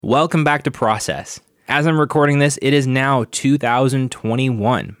Welcome back to Process. As I'm recording this, it is now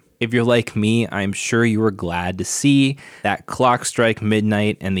 2021. If you're like me, I'm sure you were glad to see that clock strike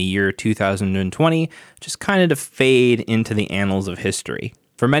midnight and the year 2020 just kind of to fade into the annals of history.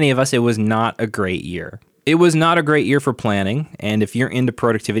 For many of us, it was not a great year. It was not a great year for planning, and if you're into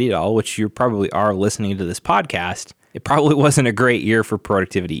productivity at all, which you probably are listening to this podcast, it probably wasn't a great year for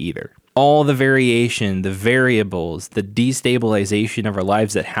productivity either. All the variation, the variables, the destabilization of our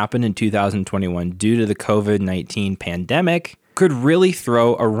lives that happened in 2021 due to the COVID-19 pandemic could really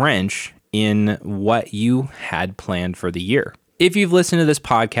throw a wrench in what you had planned for the year. If you've listened to this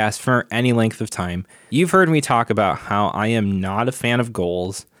podcast for any length of time, you've heard me talk about how I am not a fan of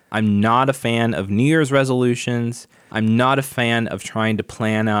goals. I'm not a fan of New Year's resolutions. I'm not a fan of trying to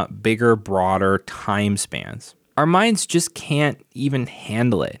plan out bigger, broader time spans. Our minds just can't even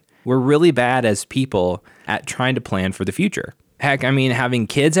handle it. We're really bad as people at trying to plan for the future. Heck, having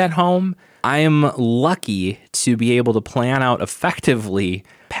kids at home, I am lucky to be able to plan out effectively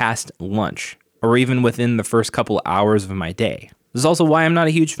past lunch or even within the first couple hours of my day. This is also why I'm not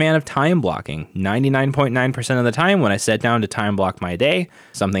a huge fan of time blocking. 99.9% of the time when I sit down to time block my day,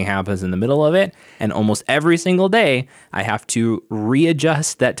 something happens in the middle of it, and almost every single day, I have to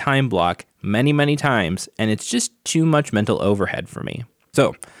readjust that time block many, many times, and it's just too much mental overhead for me.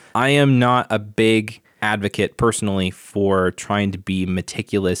 So, I am not a big advocate personally for trying to be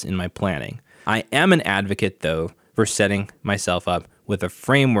meticulous in my planning. I am an advocate, though, for setting myself up with a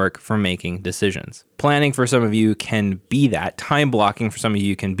framework for making decisions. Planning for some of you can be that. Time blocking for some of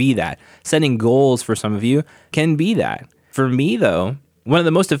you can be that. Setting goals for some of you can be that. For me, though, one of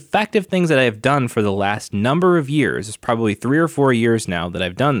the most effective things that I have done for the last number of years, it's probably 3 or 4 years now that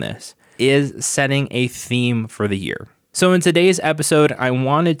I've done this, is setting a theme for the year. So in today's episode, I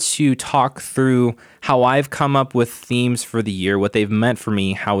wanted to talk through how I've come up with themes for the year, what they've meant for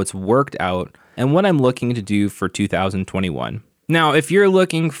me, how it's worked out, and what I'm looking to do for 2021. Now, if you're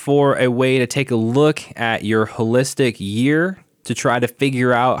looking for a way to take a look at your holistic year to try to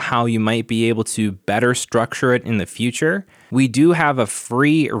figure out how you might be able to better structure it in the future, we do have a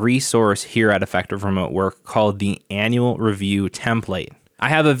free resource here at Effective Remote Work called the Annual Review Template. I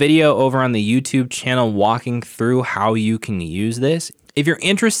have a video over on the YouTube channel walking through how you can use this. If you're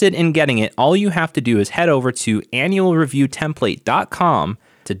interested in getting it, all you have to do is head over to annualreviewtemplate.com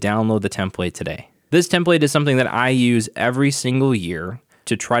to download the template today. This template is something that I use every single year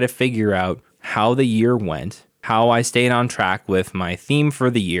to try to figure out how the year went, how I stayed on track with my theme for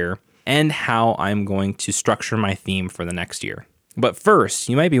the year, and how I'm going to structure my theme for the next year. But first,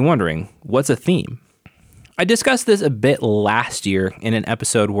 you might be wondering, what's a theme? I discussed this a bit last year in an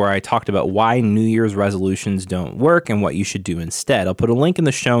episode where I talked about why New Year's resolutions don't work and what you should do instead. I'll put a link in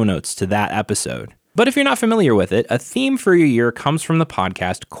the show notes to that episode. But if you're not familiar with it, a theme for your year comes from the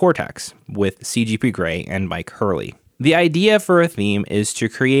podcast Cortex with CGP Grey and Mike Hurley. The idea for a theme is to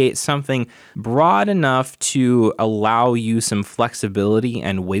create something broad enough to allow you some flexibility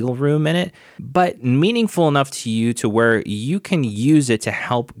and wiggle room in it, but meaningful enough to you to where you can use it to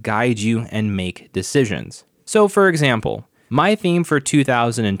help guide you and make decisions. So, for example, my theme for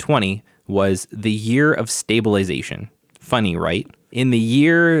 2020 was the year of stabilization. Funny, right? In the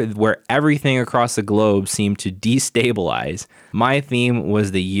year where everything across the globe seemed to destabilize, my theme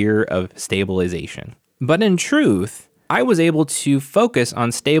was the year of stabilization. But in truth, I was able to focus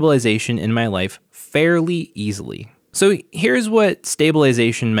on stabilization in my life fairly easily. So here's what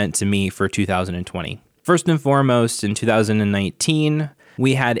stabilization meant to me for 2020. First and foremost, in 2019,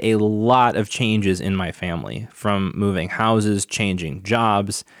 we had a lot of changes in my family, from moving houses, changing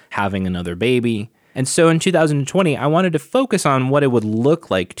jobs, having another baby. And so in 2020, I wanted to focus on what it would look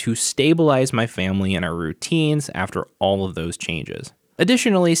like to stabilize my family and our routines after all of those changes.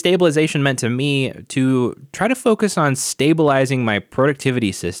 Additionally, stabilization meant to me to try to focus on stabilizing my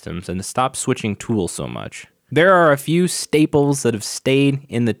productivity systems and to stop switching tools so much. There are a few staples that have stayed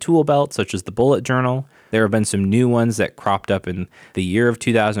in the tool belt, such as the bullet journal. There have been some new ones that cropped up in the year of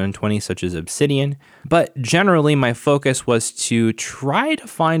 2020, such as Obsidian. But generally, my focus was to try to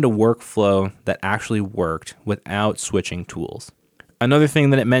find a workflow that actually worked without switching tools. Another thing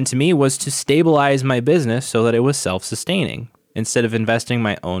that it meant to me was to stabilize my business so that it was self-sustaining. Instead of investing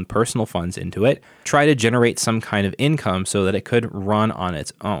my own personal funds into it, try to generate some kind of income so that it could run on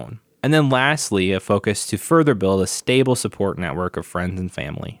its own. And then lastly, a focus to further build a stable support network of friends and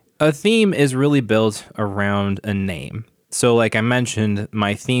family. A theme is really built around a name. So like I mentioned,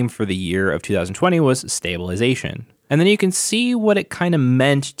 my theme for the year of 2020 was stabilization. And then you can see what it kind of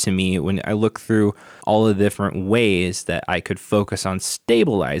meant to me when I look through all the different ways that I could focus on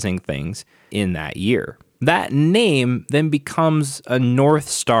stabilizing things in that year. That name then becomes a North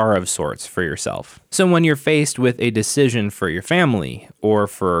Star of sorts for yourself. So when you're faced with a decision for your family, or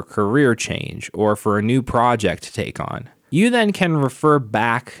for a career change, or for a new project to take on, you then can refer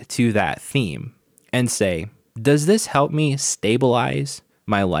back to that theme and say, does this help me stabilize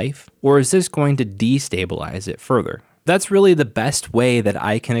my life, or is this going to destabilize it further? That's really the best way that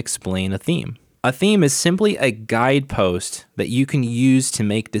I can explain a theme. A theme is simply a guidepost that you can use to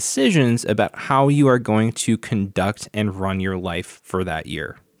make decisions about how you are going to conduct and run your life for that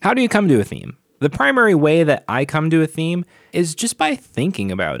year. How do you come to a theme? The primary way that I come to a theme is just by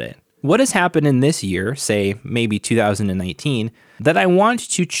thinking about it. What has happened in this year, say maybe 2019, that I want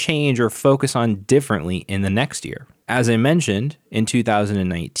to change or focus on differently in the next year? As I mentioned, in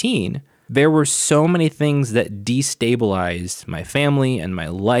 2019, there were so many things that destabilized my family and my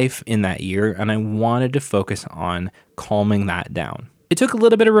life in that year, and I wanted to focus on calming that down. It took a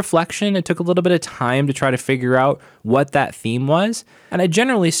little bit of reflection. It took a little bit of time to try to figure out what that theme was. And I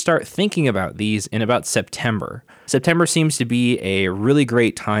generally start thinking about these in about September. September seems to be a really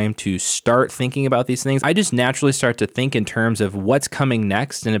great time to start thinking about these things. I just naturally start to think in terms of what's coming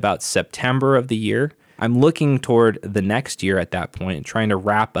next in about September of the year. I'm looking toward the next year at that point and trying to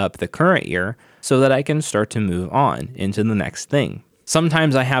wrap up the current year so that I can start to move on into the next thing.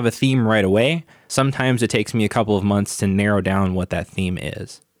 Sometimes I have a theme right away. Sometimes it takes me a couple of months to narrow down what that theme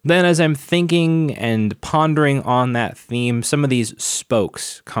is. Then as I'm thinking and pondering on that theme, some of these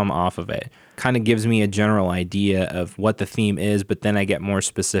spokes come off of it. Kind of gives me a general idea of what the theme is, but then I get more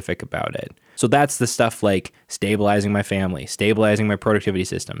specific about it. So that's the stuff like stabilizing my family, stabilizing my productivity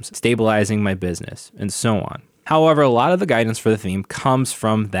systems, stabilizing my business, and so on. However, a lot of the guidance for the theme comes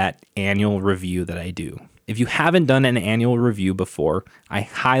from that annual review that I do. If you haven't done an annual review before, I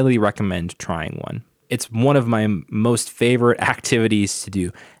highly recommend trying one. It's one of my most favorite activities to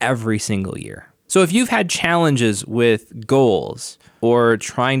do every single year. So if you've had challenges with goals or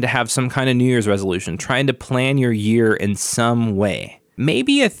trying to have some kind of New Year's resolution, trying to plan your year in some way,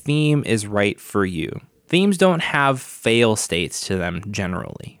 maybe a theme is right for you. Themes don't have fail states to them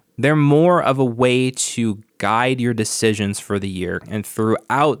generally. They're more of a way to guide your decisions for the year and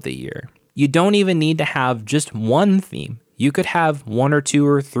throughout the year. You don't even need to have just one theme. You could have 1 or 2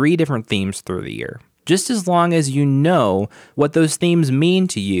 or 3 different themes through the year. Just as long as you know what those themes mean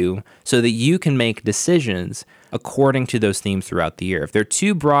to you so that you can make decisions according to those themes throughout the year. If they're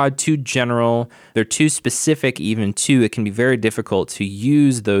too broad, too general, they're too specific even too, it can be very difficult to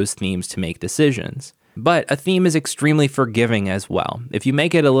use those themes to make decisions. But a theme is extremely forgiving as well. If you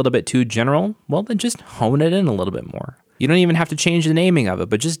make it a little bit too general, well, then just hone it in a little bit more. You don't even have to change the naming of it,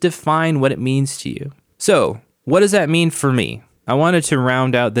 but just define what it means to you. So, what does that mean for me? I wanted to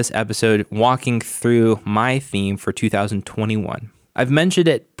round out this episode walking through my theme for 2021. I've mentioned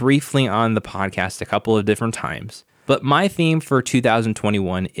it briefly on the podcast a couple of different times, but my theme for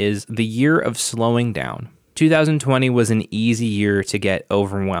 2021 is the year of slowing down. 2020 was an easy year to get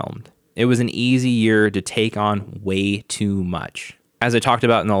overwhelmed. It was an easy year to take on way too much. As I talked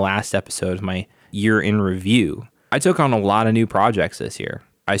about in the last episode of my year in review, I took on a lot of new projects this year.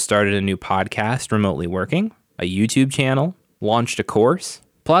 I started a new podcast remotely working, a YouTube channel, launched a course,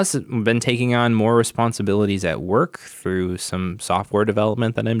 plus I've been taking on more responsibilities at work through some software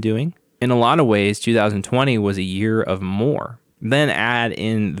development that I'm doing. In a lot of ways, 2020 was a year of more. Then add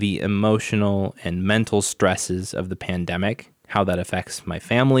in the emotional and mental stresses of the pandemic, how that affects my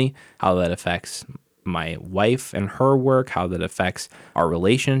family, how that affects my wife and her work, how that affects our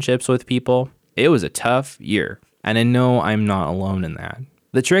relationships with people. It was a tough year, and I know I'm not alone in that.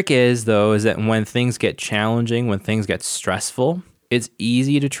 The trick is, though, is that when things get challenging, when things get stressful, it's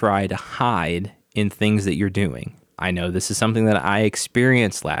easy to try to hide in things that you're doing. I know this is something that I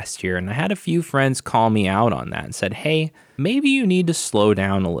experienced last year, and I had a few friends call me out on that and said, hey, maybe you need to slow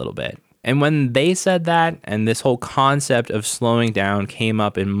down a little bit. And when they said that, and this whole concept of slowing down came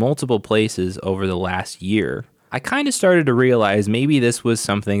up in multiple places over the last year, I kind of started to realize maybe this was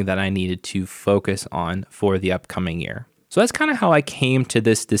something that I needed to focus on for the upcoming year. So that's kind of how I came to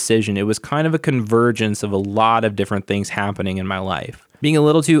this decision. It was kind of a convergence of a lot of different things happening in my life. Being a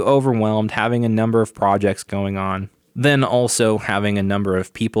little too overwhelmed, having a number of projects going on, then also having a number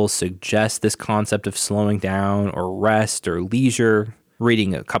of people suggest this concept of slowing down or rest or leisure,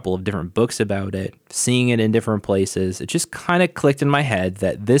 reading a couple of different books about it, seeing it in different places. It just kind of clicked in my head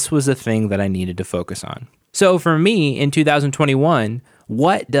that this was a thing that I needed to focus on. So for me in 2021,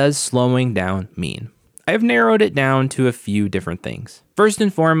 what does slowing down mean? I've narrowed it down to a few different things. First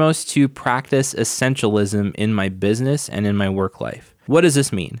and foremost, to practice essentialism in my business and in my work life. What does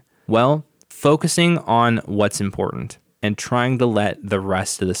this mean? Well, focusing on what's important and trying to let the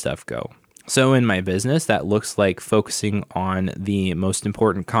rest of the stuff go. So in my business, that looks like focusing on the most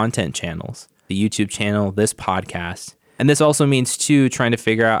important content channels, the YouTube channel, this podcast. And this also means too, trying to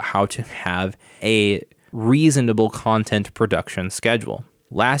figure out how to have a reasonable content production schedule.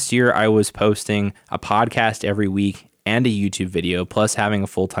 Last year, I was posting a podcast every week and a YouTube video, plus having a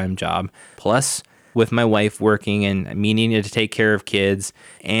full-time job, plus with my wife working and me needing to take care of kids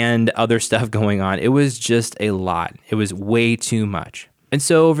and other stuff going on. It was just a lot. It was way too much. And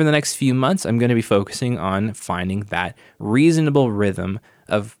so over the next few months, I'm going to be focusing on finding that reasonable rhythm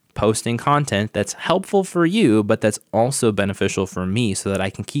of posting content that's helpful for you, but that's also beneficial for me so that I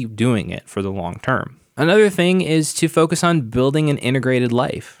can keep doing it for the long term. Another thing is to focus on building an integrated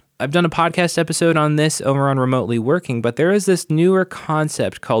life. I've done a podcast episode on this over on Remotely Working, but there is this newer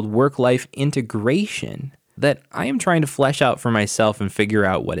concept called work-life integration that I am trying to flesh out for myself and figure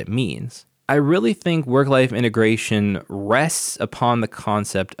out what it means. I really think work-life integration rests upon the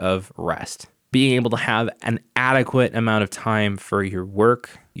concept of rest. Being able to have an adequate amount of time for your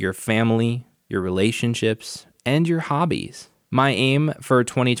work, your family, your relationships, and your hobbies. My aim for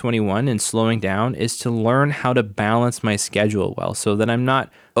 2021 and slowing down is to learn how to balance my schedule well so that I'm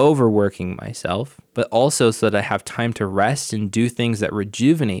not overworking myself, but also so that I have time to rest and do things that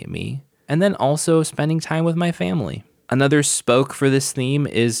rejuvenate me, and then also spending time with my family. Another spoke for this theme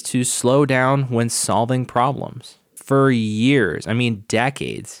is to slow down when solving problems. For years,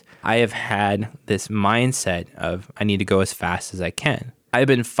 decades, I have had this mindset of I need to go as fast as I can. I've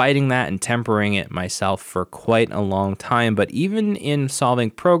been fighting that and tempering it myself for quite a long time, but even in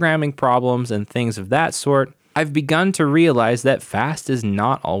solving programming problems and things of that sort, I've begun to realize that fast is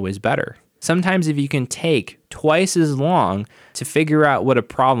not always better. Sometimes if you can take twice as long to figure out what a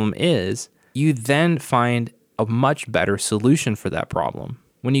problem is, you then find a much better solution for that problem.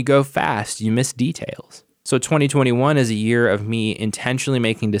 When you go fast, you miss details. So 2021 is a year of me intentionally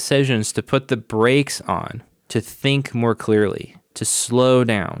making decisions to put the brakes on, to think more clearly, to slow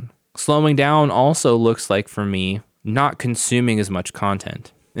down. Slowing down also looks like for me not consuming as much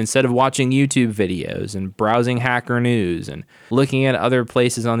content. Instead of watching YouTube videos and browsing Hacker News and looking at other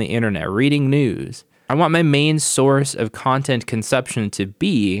places on the internet, reading news, I want my main source of content consumption to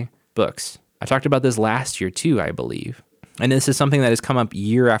be books. I talked about this last year too, I believe. And this is something that has come up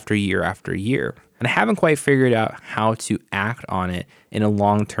year after year after year. And I haven't quite figured out how to act on it in a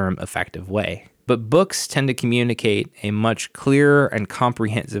long-term effective way. But books tend to communicate a much clearer and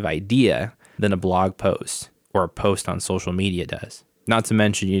comprehensive idea than a blog post or a post on social media does. Not to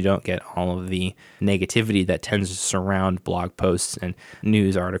mention you don't get all of the negativity that tends to surround blog posts and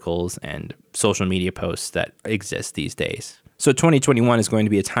news articles and social media posts that exist these days. So 2021 is going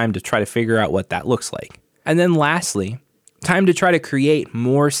to be a time to try to figure out what that looks like. And then lastly, time to try to create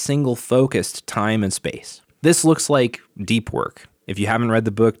more single-focused time and space. This looks like deep work. If you haven't read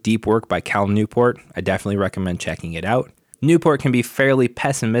the book Deep Work by Cal Newport, I definitely recommend checking it out. Newport can be fairly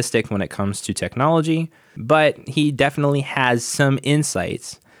pessimistic when it comes to technology, but he definitely has some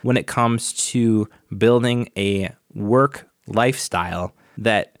insights when it comes to building a work lifestyle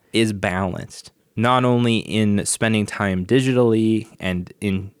that is balanced, not only in spending time digitally and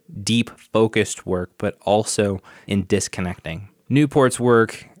in deep focused work, but also in disconnecting. Newport's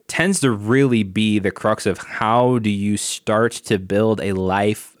work tends to really be the crux of how do you start to build a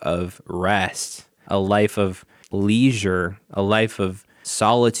life of rest, a life of leisure, a life of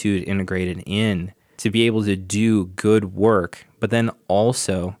solitude integrated in, to be able to do good work, but then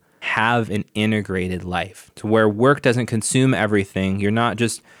also have an integrated life to where work doesn't consume everything. You're not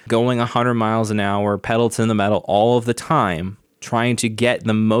just going 100 miles an hour, pedal to the metal all of the time, trying to get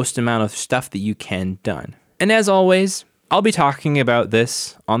the most amount of stuff that you can done. And as always, I'll be talking about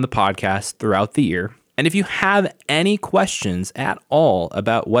this on the podcast throughout the year. And if you have any questions at all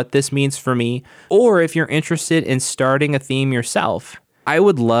about what this means for me, or if you're interested in starting a theme yourself, I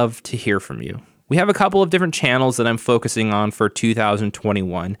would love to hear from you. We have a couple of different channels that I'm focusing on for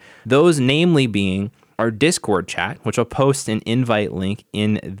 2021. Those namely being our Discord chat, which I'll post an invite link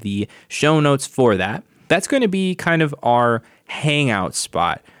in the show notes for that. That's going to be kind of our hangout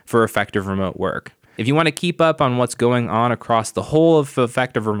spot for effective remote work. If you want to keep up on what's going on across the whole of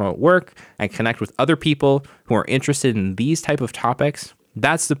effective remote work and connect with other people who are interested in these type of topics,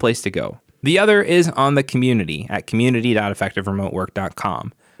 that's the place to go. The other is on the community at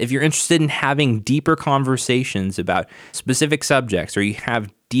community.effectiveremotework.com. If you're interested in having deeper conversations about specific subjects or you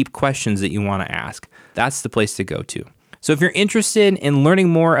have deep questions that you want to ask, that's the place to go to. So if you're interested in learning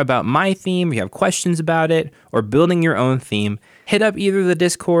more about my theme, you have questions about it, or building your own theme, hit up either the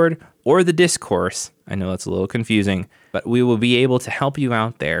Discord or the Discourse. I know that's a little confusing, but we will be able to help you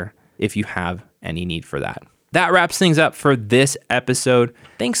out there if you have any need for that. That wraps things up for this episode.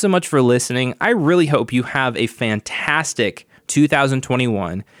 Thanks so much for listening. I really hope you have a fantastic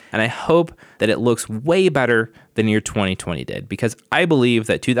 2021, and I hope that it looks way better than your 2020 did, because I believe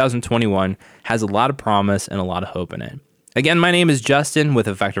that 2021 has a lot of promise and a lot of hope in it. Again, my name is Justin with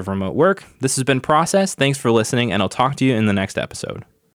Effective Remote Work. This has been Process. Thanks for listening, and I'll talk to you in the next episode.